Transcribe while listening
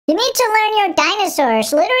You need to learn your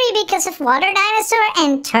dinosaurs, literally because of water dinosaur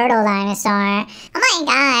and turtle dinosaur. Oh my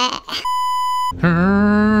god.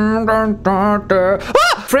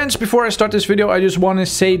 Friends, before I start this video, I just want to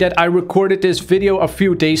say that I recorded this video a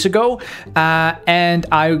few days ago and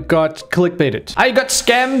I got clickbaited. I got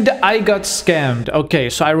scammed. Okay,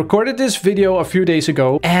 so I recorded this video a few days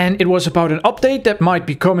ago and it was about an update that might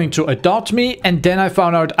be coming to Adopt Me, and then I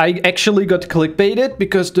found out I actually got clickbaited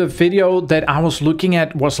because the video that I was looking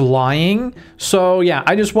at was lying. So yeah,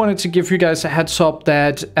 I just wanted to give you guys a heads up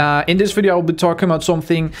that in this video I'll be talking about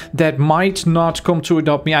something that might not come to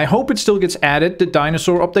Adopt Me. I hope it still gets added, the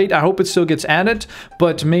dinosaur update. I hope it still gets added,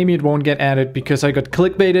 but maybe it won't get added because I got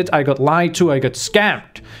clickbaited, I got lied to, I got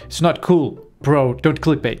scammed. It's not cool. Bro, don't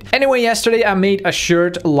clickbait. Anyway, yesterday I made a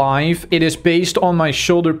shirt live. It is based on my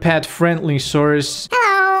shoulder pad friendly source.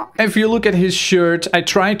 Hello. If you look at his shirt, I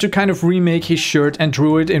tried to kind of remake his shirt and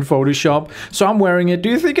drew it in Photoshop. So I'm wearing it. Do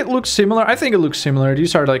you think it looks similar? I think it looks similar.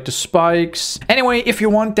 These are like the spikes. Anyway, if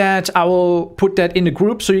you want that, I will put that in the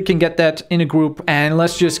group so you can get that in a group. And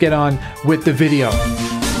let's just get on with the video.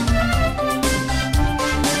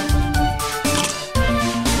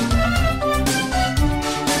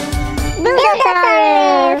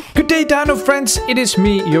 Good day, Dino friends. It is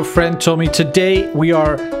me, your friend Tommy. Today we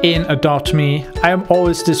are in Adopt Me. I am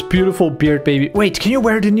always this beautiful beard baby. Wait, can you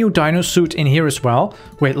wear the new dino suit in here as well?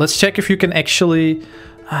 Wait, let's check if you can actually...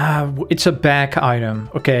 it's a back item.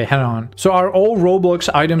 Okay, hang on. So are all Roblox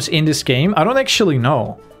items in this game? I don't actually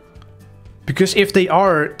know. Because if they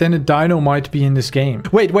are, then a dino might be in this game.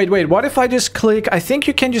 Wait. What if I just click? I think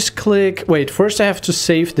you can just click... Wait, first I have to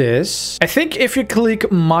save this. I think if you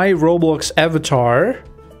click my Roblox avatar...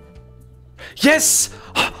 Yes!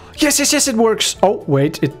 Yes, it works. Oh,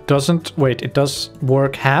 wait, it doesn't. Wait, it does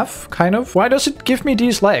work half, kind of. Why does it give me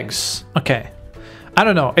these legs? Okay. I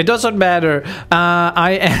don't know. It doesn't matter.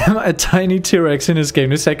 I am a tiny T.rex in this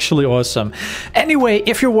game. It's actually awesome. Anyway,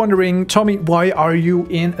 if you're wondering, Tommy, why are you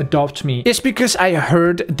in Adopt Me? It's because I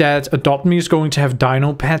heard that Adopt Me is going to have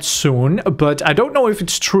dino pets soon, but I don't know if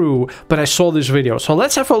it's true, but I saw this video. So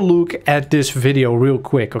let's have a look at this video real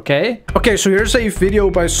quick, okay? Okay, so here's a video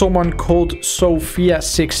by someone called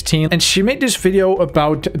Sophia16, and she made this video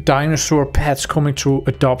about dinosaur pets coming to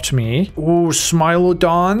Adopt Me. Ooh,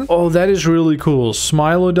 Smilodon. Oh, that is really cool.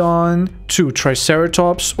 Smilodon, 2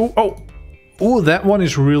 Triceratops. Oh, that one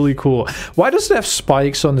is really cool. Why does it have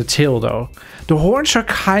spikes on the tail though? The horns are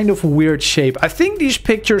kind of weird shape. I think these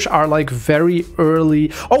pictures are like very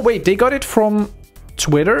early. Oh wait, they got it from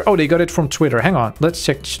Twitter? Oh, they got it from Twitter. Hang on, let's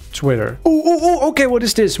check Twitter. Oh, okay, what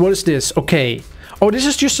is this? Okay. Oh, this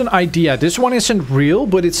is just an idea. This one isn't real,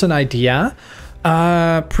 but it's an idea.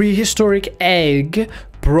 Prehistoric egg.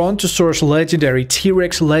 Brontosaurus legendary,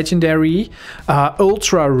 T.rex legendary,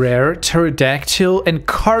 ultra rare, pterodactyl, and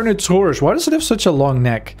Carnotaurus. Why does it have such a long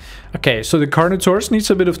neck? Okay, so the Carnotaurus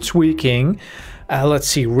needs a bit of tweaking. Let's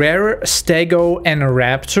see, rare, stego, and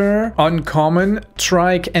raptor, uncommon,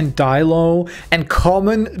 trike, and dilo, and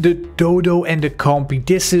common, the dodo and the compy.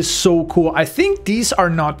 This is so cool. I think these are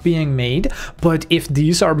not being made, but if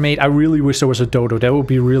these are made, I really wish there was a dodo. That would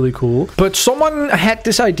be really cool. But someone had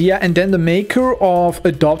this idea, and then the maker of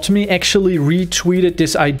Adopt Me actually retweeted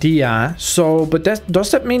this idea. So, but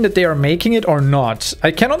does that mean that they are making it or not?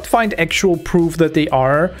 I cannot find actual proof that they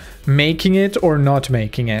are making it or not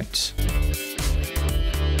making it.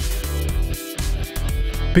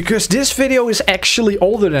 Because this video is actually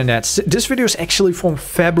older than that. This video is actually from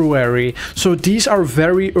February. So these are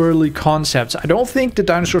very early concepts. I don't think the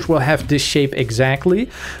dinosaurs will have this shape exactly.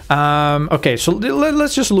 Okay, so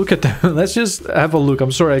let's just look at them. Let's just have a look.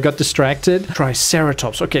 I'm sorry, I got distracted.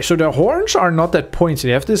 Triceratops. Okay, so the horns are not that pointy.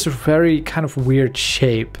 They have this very kind of weird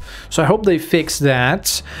shape. So I hope they fix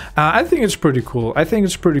that. I think it's pretty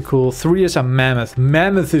cool. 3 is a mammoth.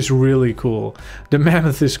 Mammoth is really cool. The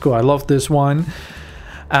mammoth is cool. I love this one.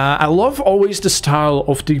 I love always the style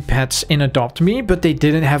of the pets in Adopt Me, but they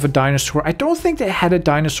didn't have a dinosaur. I don't think they had a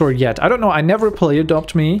dinosaur yet. I don't know. I never play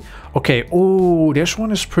Adopt Me. Okay. Oh, this one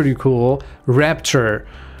is pretty cool. Raptor.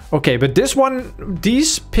 Okay, but this one,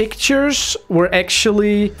 these pictures were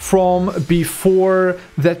actually from before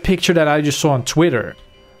that picture that I just saw on Twitter.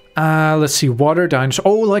 Let's see. Water dinosaur.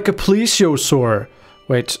 Oh, like a plesiosaur.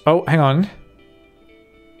 Wait. Oh, hang on.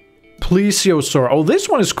 Plesiosaur. Oh, this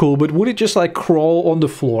one is cool, but would it just like crawl on the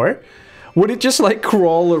floor? Would it just like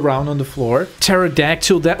crawl around on the floor?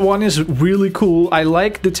 Pterodactyl, that one is really cool. I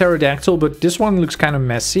like the pterodactyl, but this one looks kind of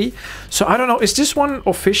messy. So I don't know, is this one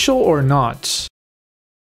official or not?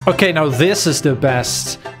 Okay, now this is the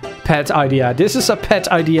best pet idea. This is a pet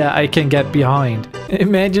idea I can get behind.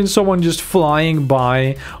 Imagine someone just flying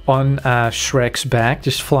by on Shrek's back,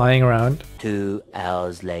 just flying around. 2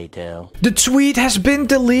 hours later. The tweet has been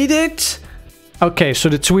deleted? Okay, so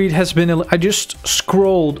the tweet has been... I just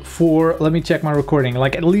scrolled for... Let me check my recording.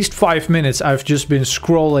 Like at least 5 minutes I've just been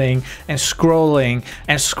scrolling and scrolling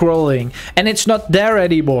and scrolling. And it's not there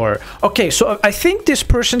anymore. Okay, so I think this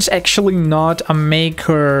person's actually not a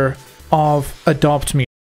maker of Adopt Me.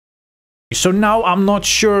 So now I'm not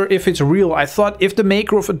sure if it's real. I thought if the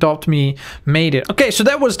maker of Adopt Me made it. Okay, so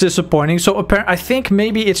that was disappointing. So apparently I think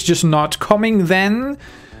maybe it's just not coming then.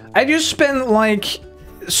 I just spent like...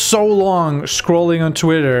 so long scrolling on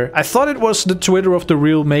Twitter. I thought it was the Twitter of the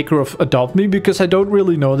real maker of Adopt Me because I don't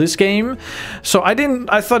really know this game. So I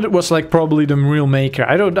thought it was like probably the real maker.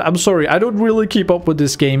 I'm sorry, I don't really keep up with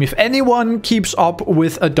this game. If anyone keeps up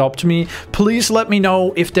with Adopt Me, please let me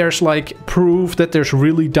know if there's like proof that there's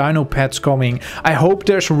really dino pets coming. I hope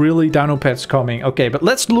there's really dino pets coming. Okay, but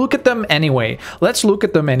let's look at them anyway. Let's look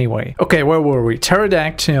at them anyway. Okay, where were we?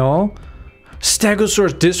 Pterodactyl.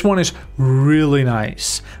 Stegosaurus, this one is really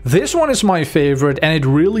nice. This one is my favorite and it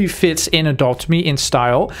really fits in Adopt Me in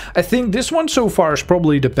style. I think this one so far is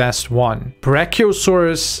probably the best one.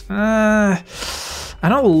 Brachiosaurus, I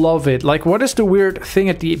don't love it. Like, what is the weird thing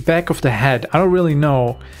at the back of the head? I don't really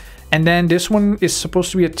know. And then this one is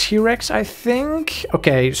supposed to be a T.rex, I think.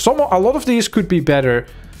 Okay, a lot of these could be better.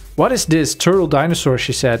 What is this? Turtle dinosaur,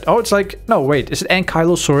 she said. Oh, it's like... No, wait. Is it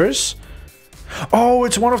Ankylosaurus? Oh,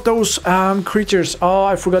 it's one of those creatures. Oh,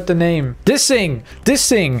 I forgot the name. This thing.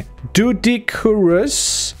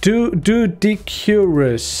 Dudicurus. Dudicurus.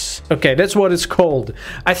 Okay, that's what it's called.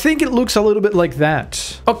 I think it looks a little bit like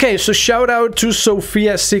that. Okay, so shout out to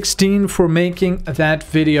Sophia16 for making that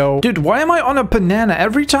video. Dude, why am I on a banana?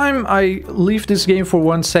 Every time I leave this game for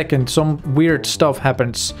 1 second, some weird stuff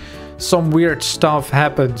happens.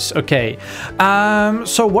 Okay,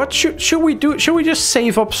 so what should we do? Should we just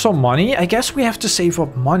save up some money? I guess we have to save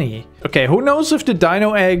up money. Okay, who knows if the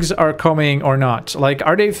dino eggs are coming or not? Like,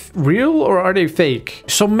 are they real or are they fake?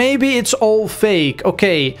 So maybe it's all fake.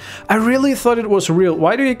 Okay, I really thought it was real.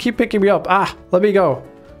 Why do you keep picking me up? Ah, let me go.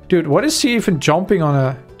 Dude, what is he even jumping on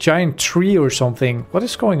a giant tree or something? What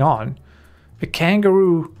is going on? A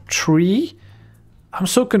kangaroo tree? I'm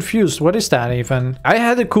so confused. What is that even? I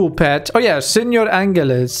had a cool pet. Oh yeah, Senor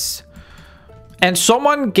Angeles. And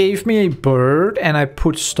someone gave me a bird and I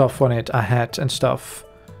put stuff on it. A hat and stuff.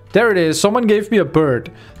 There it is. Someone gave me a bird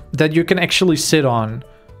that you can actually sit on.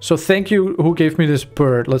 So thank you who gave me this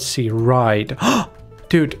bird. Let's see. Ride.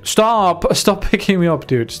 Dude, stop. Stop picking me up,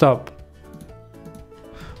 dude. Stop.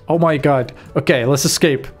 Oh my god. Okay, let's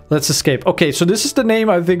escape. Let's escape. Okay, so this is the name,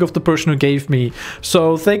 I think, of the person who gave me.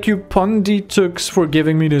 So thank you, Ponditux, for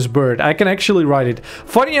giving me this bird. I can actually ride it.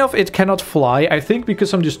 Funny enough, it cannot fly. I think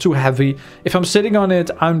because I'm just too heavy. If I'm sitting on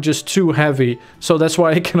it, I'm just too heavy. So that's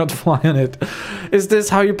why I cannot fly on it. Is this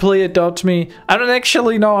how you play Adopt Me? I don't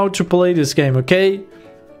actually know how to play this game, okay?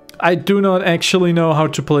 I do not actually know how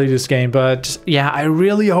to play this game, but yeah, I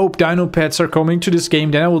really hope dino pets are coming to this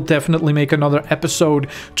game. Then I will definitely make another episode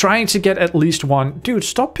trying to get at least one. Dude,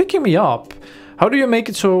 stop picking me up. How do you make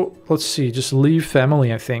it so... Let's see, just leave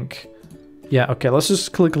family, I think. Yeah, okay, let's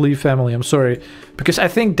just click leave family. I'm sorry. Because I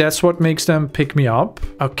think that's what makes them pick me up.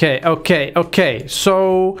 Okay.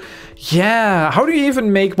 So, yeah. How do you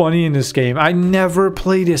even make money in this game? I never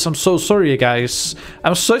play this. I'm so sorry, guys.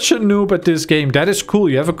 I'm such a noob at this game. That is cool.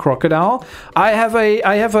 You have a crocodile. I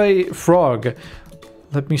have a frog.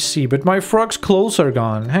 Let me see. But my frog's clothes are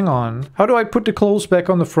gone. Hang on. How do I put the clothes back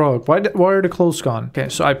on the frog? Why are the clothes gone? Okay,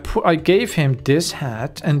 so I gave him this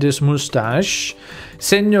hat and this mustache.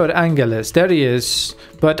 Senor Angeles. There he is.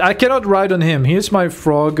 But I cannot ride on him. Here's my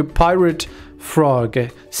frog. Pirate frog.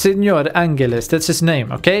 Senor Angeles. That's his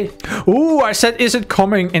name, okay? Ooh, I said, is it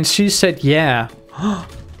coming? And she said, yeah.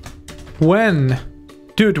 When?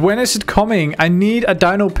 Dude, when is it coming? I need a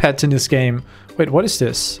dino pet in this game. Wait, what is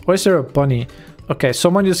this? Why is there a bunny? Okay,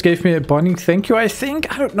 someone just gave me a bunny. Thank you, I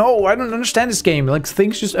think. I don't know. I don't understand this game. Like,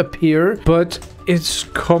 things just appear. But it's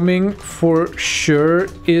coming for sure.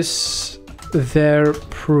 Is there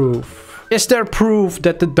proof? Is there proof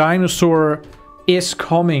that the dinosaur is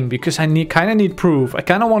coming? Because I kind of need proof. I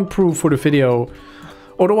kind of want proof for the video.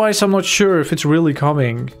 Otherwise, I'm not sure if it's really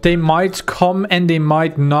coming. They might come and they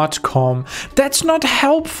might not come. That's not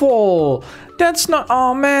helpful. That's not...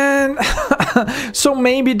 Oh, man. So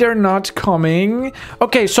maybe they're not coming.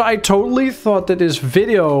 Okay, so I totally thought that this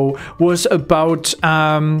video was about...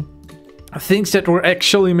 things that were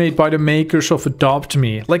actually made by the makers of Adopt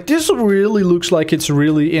Me. Like, this really looks like it's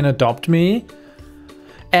really in Adopt Me.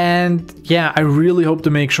 And yeah, I really hope the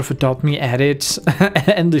makers of Adopt Me add it.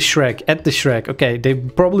 And the Shrek. Add the Shrek. Okay, they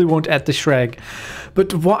probably won't add the Shrek.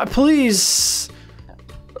 But what? Please.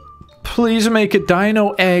 Please make a dino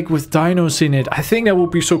egg with dinos in it. I think that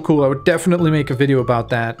would be so cool. I would definitely make a video about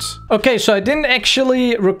that. Okay, so I didn't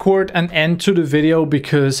actually record an end to the video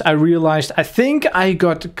because I realized I think I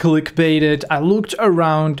got clickbaited. I looked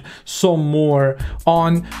around some more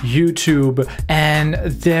on YouTube and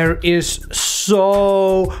there is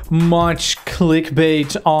so much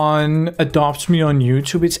clickbait on Adopt Me on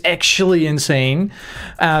YouTube. It's actually insane.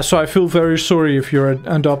 So I feel very sorry if you're an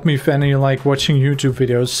Adopt Me fan and you like watching YouTube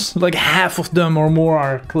videos. Like half of them or more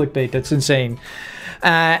are clickbait. That's insane.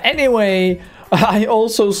 Anyway, I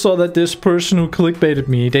also saw that this person who clickbaited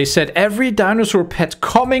me, they said every dinosaur pet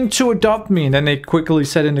coming to Adopt Me, and then they quickly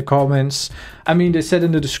said in the comments, I mean they said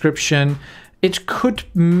in the description, it could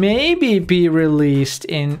maybe be released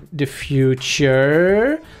in the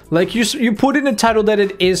future. Like you put in the title that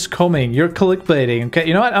it is coming. You're clickbaiting, okay?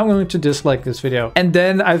 You know what? I'm going to dislike this video. And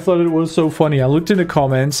then I thought it was so funny. I looked in the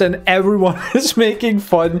comments and everyone is making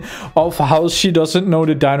fun of how she doesn't know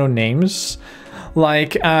the dino names.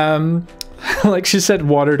 Like, like she said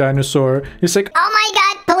water dinosaur. It's like, Oh my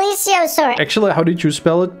god, plesiosaur. actually, how did you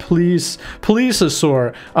spell it?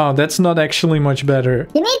 Plesiosaur. Oh, that's not actually much better.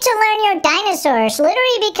 You need to learn your dinosaurs,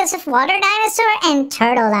 literally because of water dinosaur and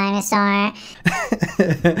turtle dinosaur.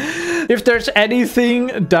 If there's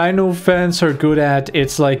anything dino fans are good at,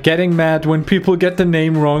 it's like getting mad when people get the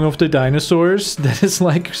name wrong of the dinosaurs. That is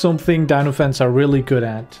like something dino fans are really good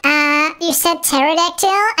at. You said pterodactyl?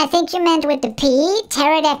 I think you meant with the P.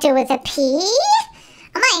 Pterodactyl with a P?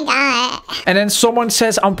 Oh my god. And then someone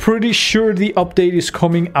says, I'm pretty sure the update is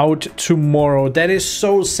coming out tomorrow. That is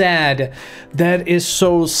so sad. That is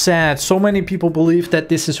so sad. So many people believe that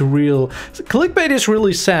this is real. Clickbait is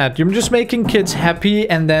really sad. You're just making kids happy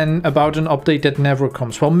and then about an update that never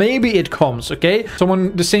comes. Well, maybe it comes, okay?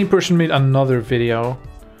 The same person made another video.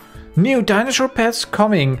 New dinosaur pets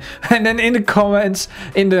coming. And then in the comments,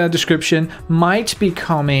 in the description, might be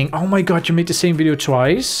coming. Oh my god, you made the same video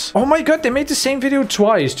twice? Oh my god, they made the same video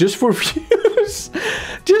twice. Just for views.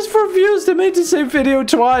 Just for views, they made the same video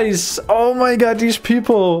twice. Oh my god, these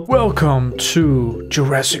people. Welcome to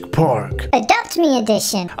Jurassic Park. Adopt Me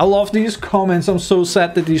edition. I love these comments. I'm so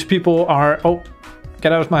sad that these people are... Oh,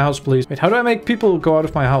 get out of my house, please. Wait, how do I make people go out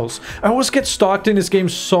of my house? I always get stalked in this game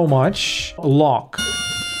so much. Lock.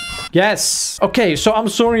 Yes. Okay, so I'm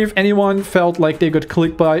sorry if anyone felt like they got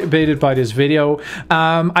clickbaited by this video.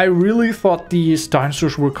 I really thought these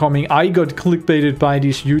dinosaurs were coming. I got clickbaited by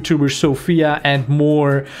these YouTubers, Sophia and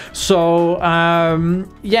more. So,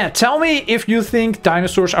 yeah, tell me if you think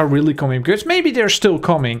dinosaurs are really coming, because maybe they're still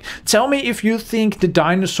coming. Tell me if you think the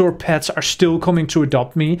dinosaur pets are still coming to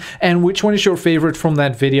Adopt Me, and which one is your favorite from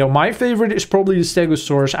that video. My favorite is probably the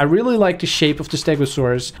Stegosaurus. I really like the shape of the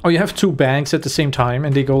Stegosaurus. Oh, you have two bangs at the same time,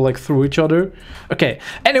 and they go like through each other. Okay,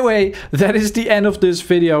 anyway, that is the end of this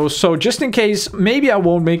video. So just in case, maybe I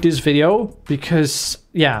won't make this video because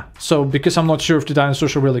because I'm not sure if the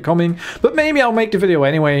dinosaurs are really coming, but maybe I'll make the video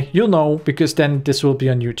anyway. You'll know, because then this will be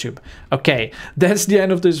on YouTube. Okay, that's the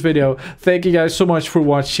end of this video. Thank you guys so much for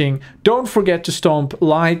watching. Don't forget to stomp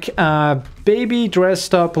like a baby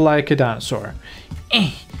dressed up like a dinosaur.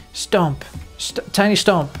 Stomp. Tiny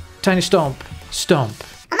stomp. Tiny stomp. Stomp.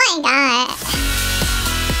 Oh my god.